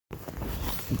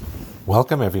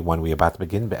Welcome everyone. We're about to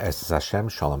begin Be'ezus Hashem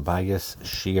Shalom Bayis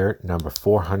Shir number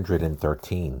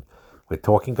 413. We're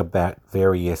talking about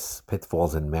various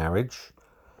pitfalls in marriage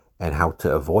and how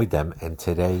to avoid them. And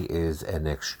today is an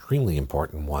extremely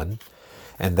important one,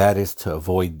 and that is to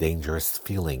avoid dangerous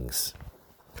feelings,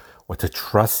 or to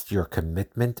trust your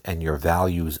commitment and your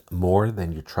values more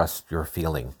than you trust your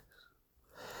feeling.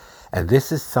 And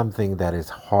this is something that is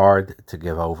hard to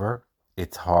give over.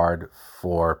 It's hard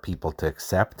for people to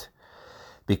accept,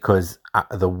 because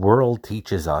the world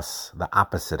teaches us the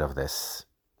opposite of this.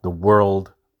 The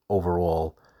world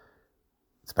overall,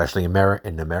 especially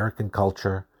in American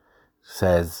culture,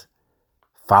 says,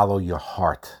 follow your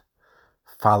heart,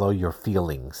 follow your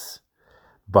feelings.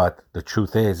 But the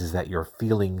truth is that your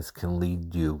feelings can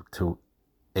lead you to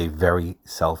a very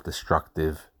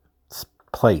self-destructive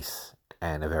place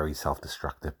and a very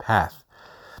self-destructive path.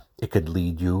 It could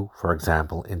lead you, for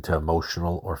example, into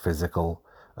emotional or physical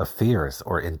affairs,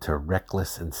 or into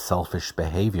reckless and selfish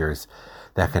behaviors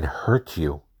that can hurt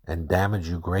you and damage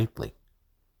you greatly.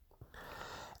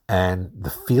 And the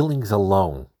feelings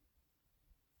alone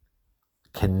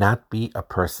cannot be a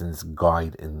person's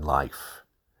guide in life.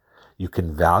 You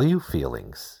can value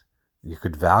feelings, you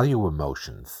could value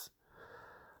emotions,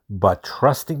 but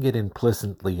trusting it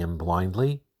implicitly and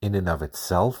blindly in and of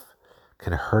itself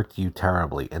can hurt you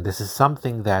terribly. And this is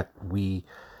something that we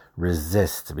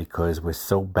resist because we're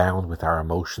so bound with our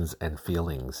emotions and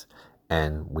feelings,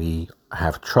 and we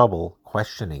have trouble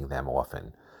questioning them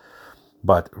often.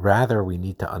 But rather, we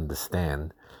need to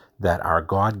understand that our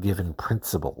God-given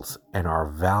principles and our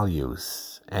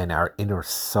values and our inner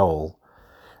soul,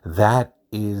 that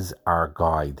is our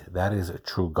guide. That is a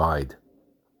true guide.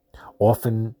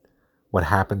 Often what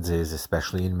happens is,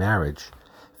 especially in marriage,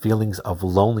 feelings of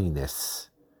loneliness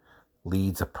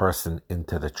leads a person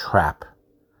into the trap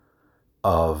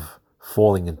of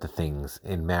falling into things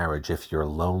in marriage. If you're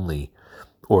lonely,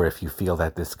 or if you feel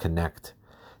that disconnect,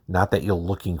 not that you're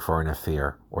looking for an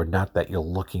affair, or not that you're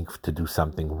looking to do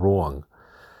something wrong,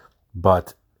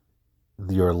 but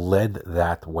you're led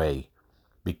that way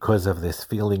because of this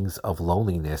feelings of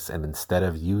loneliness, and instead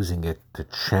of using it to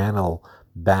channel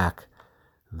back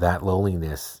that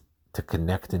loneliness to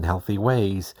connect in healthy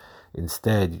ways,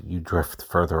 instead, you drift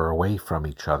further away from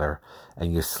each other,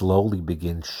 and you slowly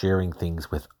begin sharing things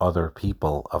with other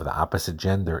people of the opposite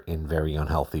gender in very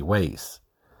unhealthy ways.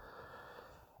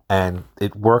 And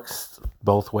it works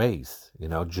both ways,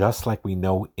 just like we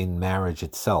know in marriage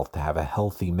itself, to have a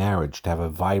healthy marriage, to have a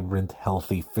vibrant,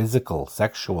 healthy, physical,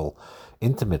 sexual,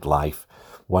 intimate life,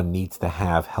 one needs to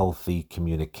have healthy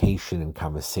communication and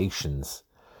conversations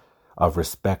of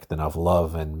respect and of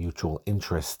love and mutual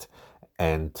interest,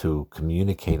 and to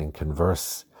communicate and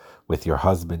converse with your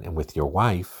husband and with your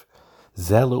wife.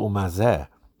 Zelu umazeh,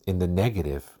 in the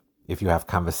negative, if you have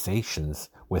conversations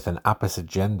with an opposite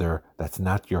gender that's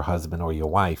not your husband or your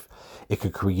wife, it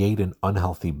could create an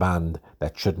unhealthy bond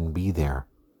that shouldn't be there.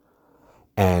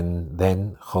 And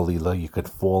then, cholila, you could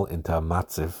fall into a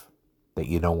matziv that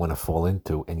you don't want to fall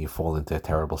into, and you fall into a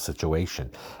terrible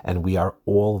situation. And we are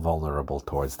all vulnerable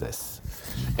towards this.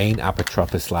 Ein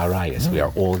apotropos larayos. We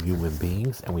are all human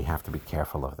beings, and we have to be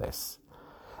careful of this.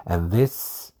 And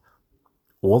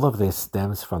all of this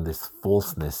stems from this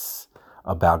falseness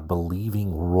about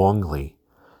believing wrongly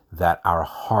that our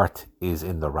heart is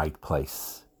in the right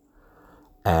place,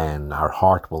 and our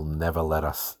heart will never let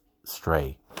us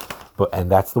stray. And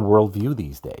that's the worldview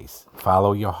these days.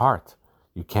 Follow your heart.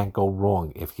 You can't go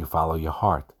wrong if you follow your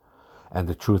heart. And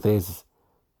the truth is,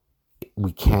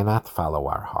 we cannot follow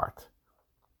our heart.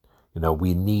 We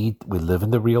live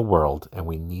in the real world, and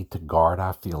we need to guard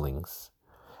our feelings,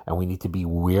 and we need to be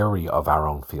wary of our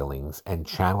own feelings and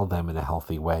channel them in a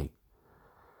healthy way.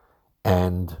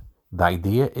 And the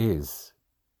idea is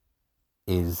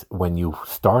when you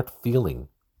start feeling,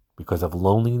 because of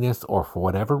loneliness or for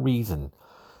whatever reason,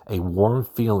 a warm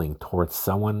feeling towards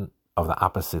someone of the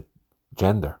opposite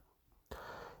gender,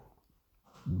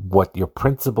 what your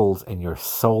principles and your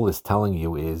soul is telling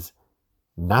you is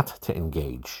not to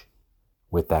engage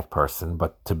with that person,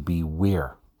 but to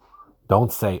beware.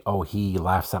 Don't say, oh, he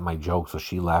laughs at my jokes, or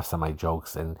she laughs at my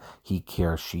jokes, and he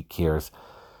cares, she cares.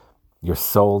 Your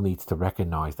soul needs to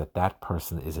recognize that that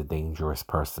person is a dangerous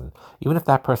person. Even if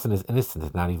that person is innocent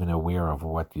and not even aware of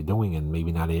what you're doing, and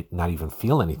maybe not even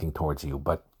feel anything towards you,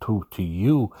 but to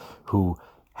you who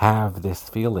have this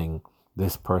feeling,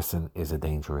 this person is a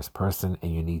dangerous person,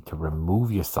 and you need to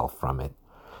remove yourself from it.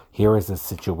 Here is a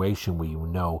situation where you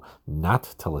know not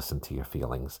to listen to your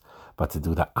feelings, but to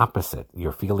do the opposite.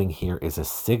 Your feeling here is a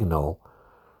signal,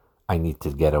 I need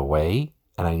to get away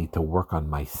and I need to work on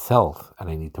myself, and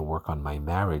I need to work on my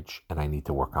marriage, and I need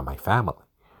to work on my family.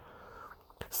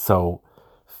 So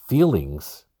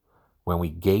feelings, when we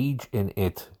gauge in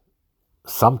it,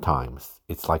 sometimes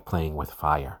it's like playing with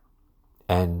fire.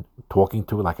 And talking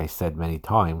to, like I said many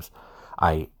times,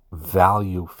 I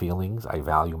value feelings, I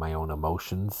value my own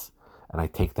emotions, and I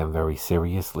take them very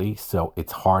seriously. So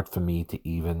it's hard for me to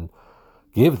even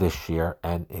give this share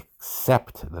and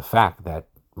accept the fact that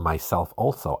myself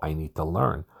also, I need to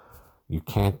learn. You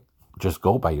can't just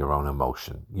go by your own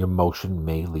emotion. Your emotion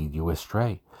may lead you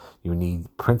astray. You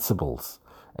need principles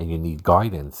and you need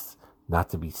guidance, not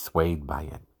to be swayed by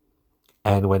it.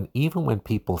 And even when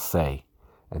people say,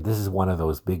 and this is one of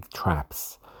those big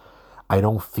traps, I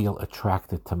don't feel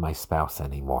attracted to my spouse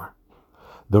anymore.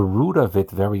 The root of it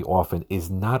very often is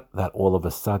not that all of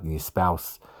a sudden your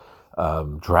spouse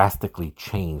drastically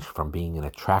changed from being an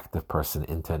attractive person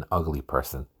into an ugly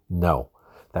person. No,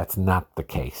 that's not the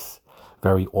case.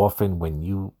 Very often when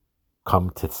you come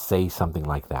to say something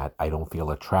like that, I don't feel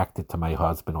attracted to my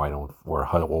husband, or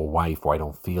wife, or I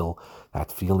don't feel that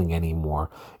feeling anymore.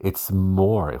 It's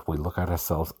more, if we look at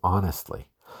ourselves honestly,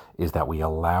 is that we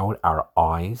allowed our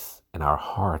eyes and our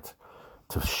heart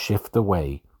to shift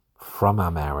away from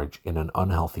our marriage in an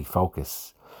unhealthy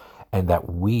focus, and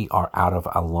that we are out of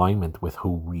alignment with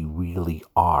who we really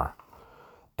are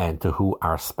and to who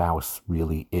our spouse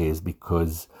really is,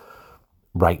 because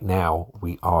right now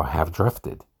we have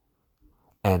drifted.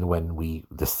 And when we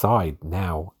decide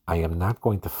now, I am not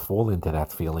going to fall into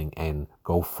that feeling and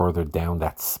go further down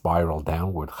that spiral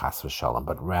downward, chas v'shalom,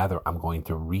 but rather I'm going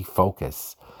to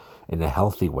refocus in a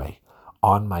healthy way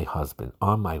on my husband,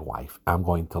 on my wife. I'm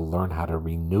going to learn how to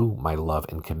renew my love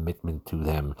and commitment to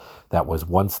them that was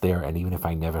once there, and even if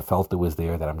I never felt it was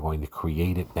there, that I'm going to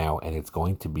create it now, and it's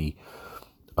going to be,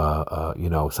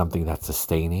 something that's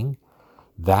sustaining.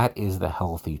 That is the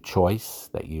healthy choice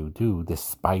that you do,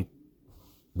 despite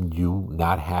you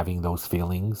not having those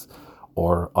feelings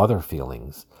or other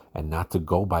feelings, and not to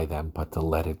go by them, but to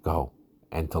let it go.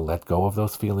 And to let go of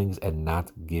those feelings and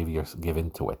not give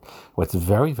into it. What's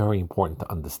very, very important to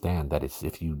understand that it's,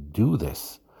 if you do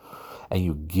this and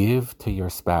you give to your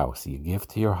spouse, you give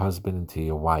to your husband and to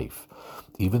your wife,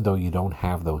 even though you don't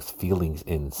have those feelings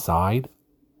inside,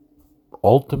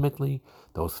 ultimately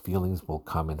those feelings will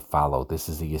come and follow. This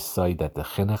is a yesod that the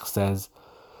Chinuch says,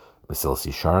 Mesilas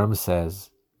Yesharim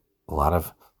says. A lot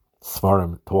of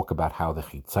Svarim talk about how the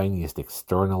chitzoniest,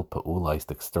 external pa'ulas,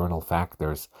 the external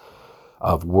factors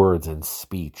of words and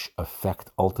speech affect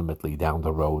ultimately down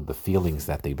the road the feelings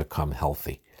that they become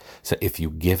healthy. So if you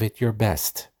give it your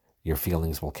best, your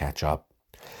feelings will catch up.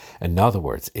 In other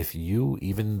words, if you,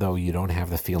 even though you don't have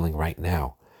the feeling right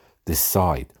now,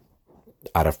 decide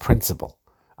out of principle,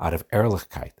 out of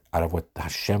ehrlichkeit, out of what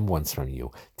Hashem wants from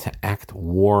you, to act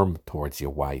warm towards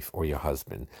your wife or your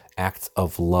husband, acts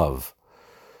of love,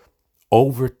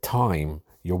 over time,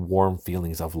 your warm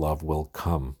feelings of love will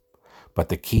come. But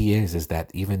the key is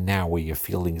that even now where your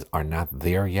feelings are not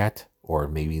there yet, or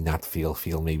maybe not feel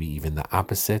maybe even the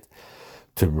opposite,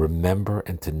 to remember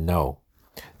and to know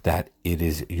that it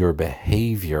is your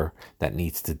behavior that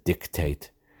needs to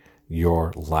dictate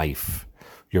your life,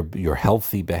 your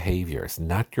healthy behaviors,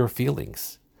 not your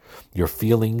feelings. Your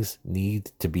feelings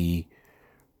need to be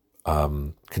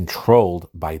controlled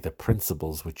by the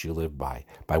principles which you live by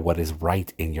what is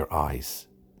right in your eyes.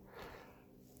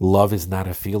 Love is not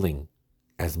a feeling,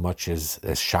 as much as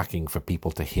shocking for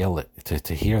people to hear it,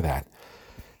 to hear that.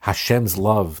 Hashem's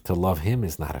love, to love him,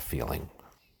 is not a feeling.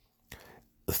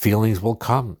 The feelings will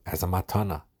come as a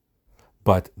matana.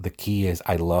 But the key is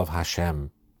I love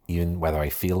Hashem, even whether I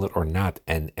feel it or not.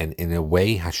 And in a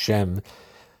way, Hashem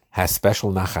has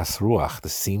special nachas ruach.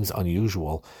 This seems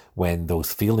unusual when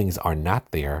those feelings are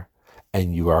not there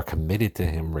and you are committed to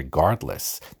him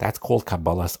regardless. That's called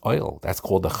Kabbalah's oil. That's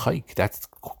called the chayk. That's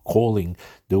calling,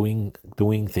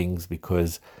 doing things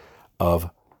because of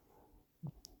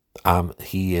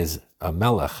he is a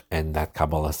melech and that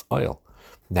Kabbalah's oil.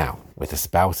 Now, with a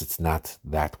spouse, it's not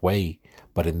that way.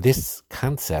 But in this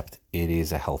concept, it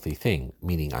is a healthy thing,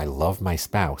 meaning I love my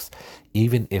spouse,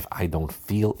 even if I don't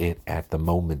feel it at the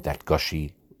moment, that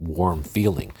gushy, warm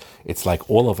feeling. It's like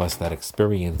all of us that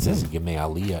experiences Yemei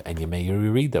Aliyah and Yemei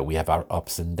Yerida. We have our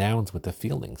ups and downs with the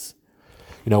feelings.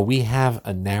 We have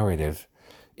a narrative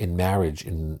in marriage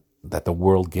that the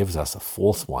world gives us, a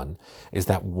false one, is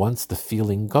that once the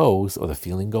feeling goes or the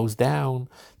feeling goes down,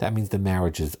 that means the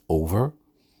marriage is over,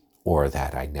 or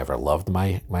that I never loved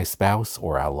my spouse,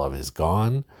 or our love is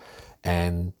gone.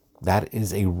 And that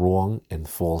is a wrong and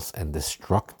false and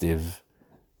destructive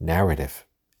narrative.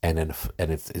 and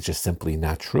it's just simply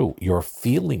not true. Your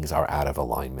feelings are out of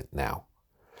alignment now.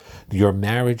 Your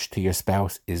marriage to your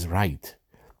spouse is right.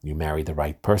 You marry the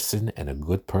right person and a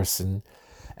good person,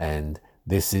 and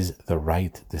this is the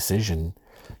right decision.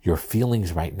 Your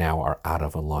feelings right now are out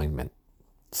of alignment.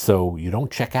 So you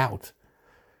don't check out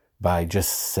by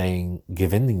just saying,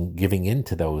 giving in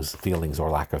to those feelings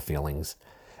or lack of feelings,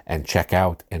 and check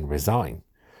out and resign.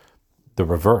 The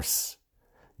reverse.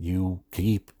 You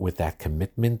keep with that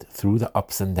commitment through the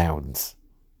ups and downs.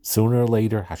 Sooner or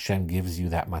later, Hashem gives you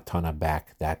that matana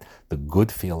back, that the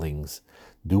good feelings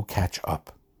do catch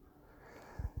up.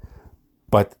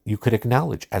 But you could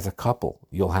acknowledge, as a couple,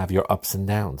 you'll have your ups and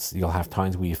downs. You'll have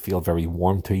times where you feel very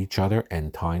warm to each other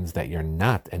and times that you're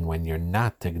not. And when you're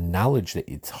not, to acknowledge that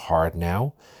it's hard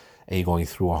now and you're going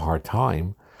through a hard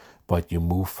time, but you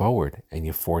move forward and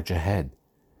you forge ahead.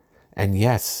 And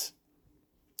yes,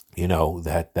 you know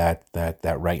that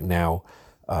right now,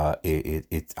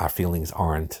 our feelings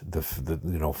aren't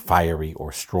the fiery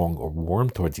or strong or warm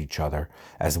towards each other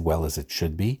as well as it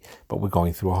should be, but we're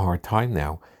going through a hard time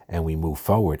now, and we move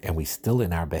forward, and we still,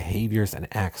 in our behaviors and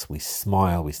acts, we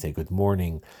smile, we say good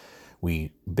morning,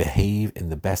 we behave in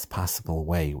the best possible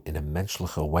way, in a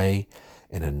menschliche way,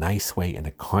 in a nice way, in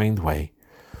a kind way.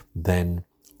 Then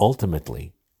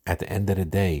ultimately, at the end of the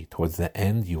day, towards the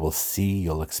end, you'll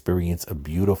experience a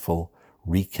beautiful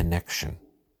reconnection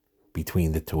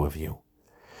between the two of you.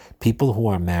 People who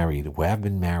are married, who have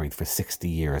been married for 60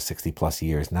 years, 60 plus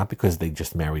years, not because they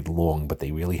just married long, but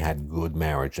they really had good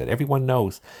marriage that everyone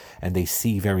knows, and they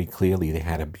see very clearly they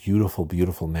had a beautiful,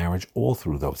 beautiful marriage all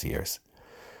through those years.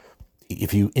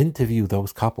 If you interview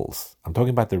those couples, I'm talking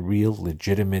about the real,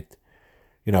 legitimate,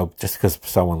 just because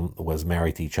someone was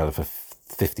married to each other for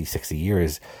 50, 60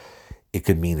 years, it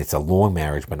could mean it's a long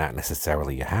marriage, but not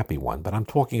necessarily a happy one. But I'm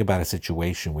talking about a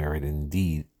situation where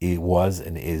it was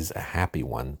and is a happy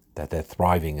one, that they're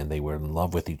thriving and they were in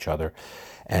love with each other,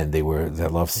 and their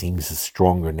love seems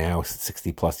stronger now,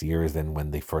 60 plus years, than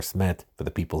when they first met, for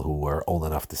the people who were old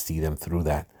enough to see them through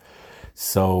that.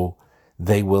 So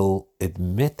they will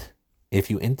admit, if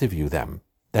you interview them,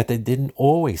 that they didn't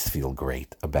always feel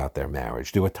great about their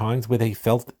marriage. There were times where they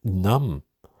felt numb,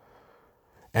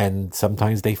 and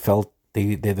sometimes they felt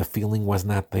the feeling was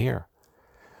not there.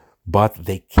 But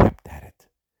they kept at it.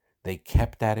 They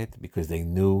kept at it because they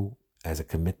knew, as a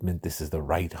commitment, this is the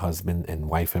right husband and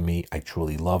wife for me. I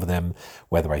truly love them,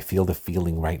 whether I feel the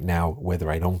feeling right now,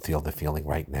 whether I don't feel the feeling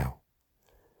right now.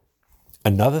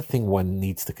 Another thing one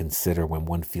needs to consider when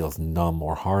one feels numb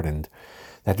or hardened,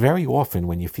 that very often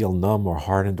when you feel numb or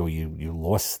hardened, or you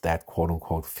lost that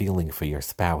quote-unquote feeling for your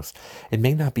spouse, it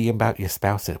may not be about your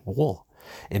spouse at all.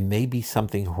 It may be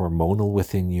something hormonal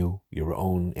within you, your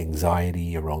own anxiety,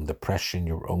 your own depression,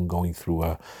 your own going through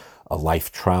a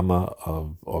life trauma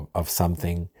of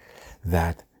something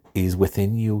that is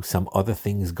within you, some other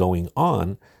things going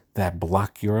on that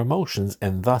block your emotions,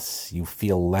 and thus you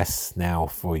feel less now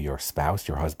for your spouse,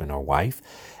 your husband or wife,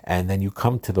 and then you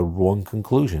come to the wrong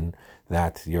conclusion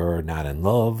that you're not in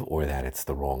love, or that it's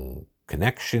the wrong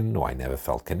connection, or I never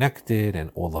felt connected,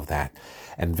 and all of that.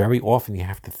 And very often you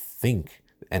have to think,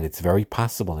 and it's very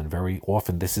possible, and very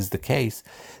often this is the case,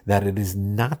 that it is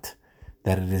not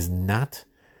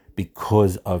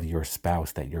because of your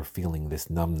spouse that you're feeling this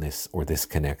numbness or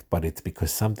disconnect, but it's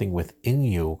because something within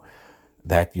you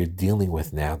that you're dealing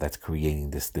with now that's creating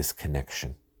this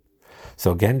disconnection.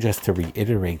 So again, just to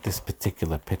reiterate this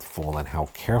particular pitfall and how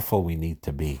careful we need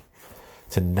to be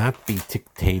to not be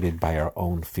dictated by our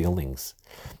own feelings.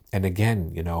 And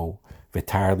again,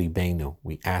 Vitar Libeinu,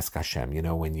 we ask Hashem,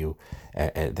 when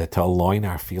that to align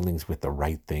our feelings with the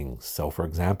right things. So, for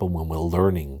example, when we're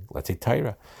learning, let's say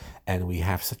Torah, and we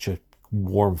have such a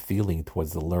warm feeling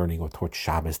towards the learning, or towards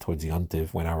Shabbos, towards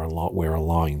Yontiv, when we're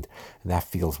aligned, and that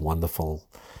feels wonderful,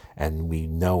 and we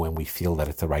know and we feel that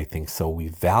it's the right thing. So we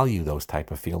value those type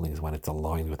of feelings when it's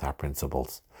aligned with our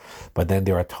principles. But then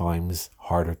there are times,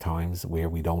 harder times, where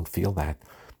we don't feel that,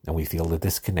 and we feel the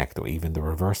disconnect, or even the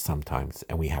reverse sometimes,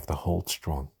 and we have to hold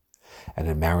strong. And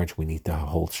in marriage, we need to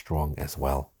hold strong as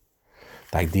well.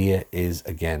 The idea is,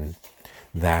 again,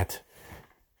 that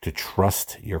to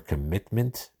trust your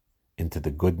commitment into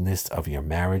the goodness of your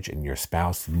marriage and your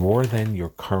spouse more than your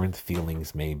current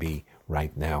feelings may be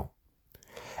right now.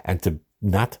 And to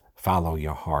not follow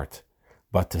your heart,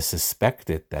 but to suspect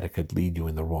that it could lead you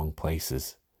in the wrong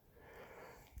places.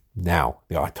 Now,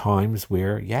 there are times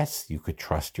where, yes, you could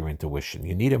trust your intuition.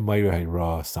 You need a Meir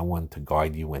Haira, someone to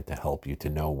guide you and to help you to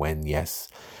know when yes,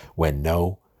 when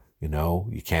no.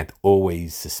 You can't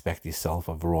always suspect yourself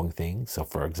of wrong things. So,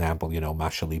 for example,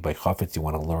 mashali by chafetz, you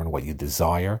want to learn what you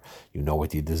desire. You know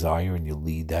what you desire, and you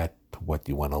lead that to what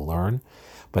you want to learn.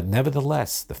 But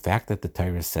nevertheless, the fact that the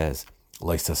Torah says,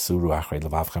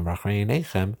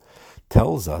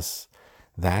 tells us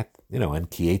that, and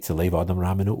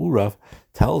urav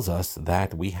tells us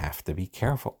that we have to be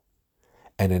careful.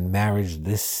 And in marriage,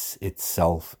 this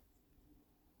itself,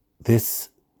 this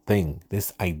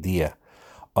idea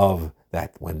of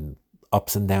that when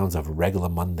ups and downs of regular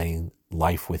mundane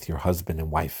life with your husband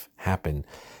and wife happen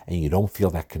and you don't feel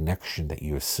that connection, that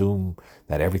you assume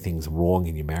that everything's wrong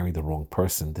and you married the wrong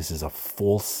person, this is a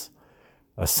false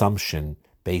assumption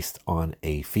based on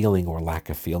a feeling or lack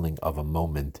of feeling of a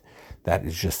moment that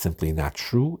is just simply not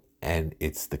true. And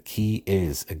the key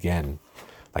is, again,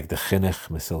 like the chinuch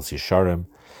Mesilas Yesharim,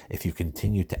 if you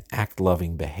continue to act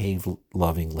loving, behave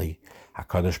lovingly,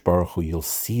 HaKadosh Baruch Hu, you'll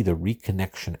see the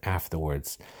reconnection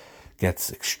afterwards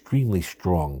gets extremely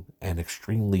strong and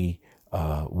extremely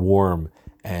warm,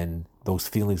 and those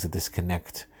feelings of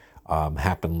disconnect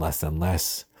happen less and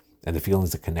less, and the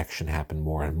feelings of connection happen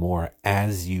more and more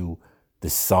as you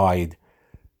decide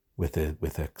with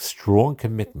a strong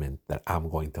commitment that I'm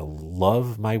going to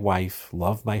love my wife,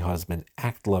 love my husband,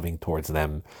 act loving towards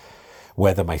them,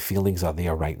 whether my feelings are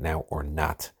there right now or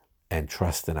not, and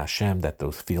trust in Hashem that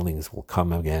those feelings will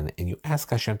come again. And you ask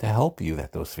Hashem to help you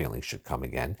that those feelings should come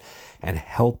again, and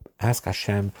ask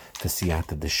Hashem to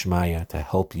siyata d'shmaya, to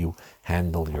help you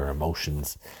handle your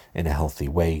emotions in a healthy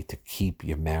way, to keep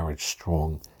your marriage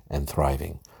strong and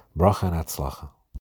thriving. Bracha and atzlacha.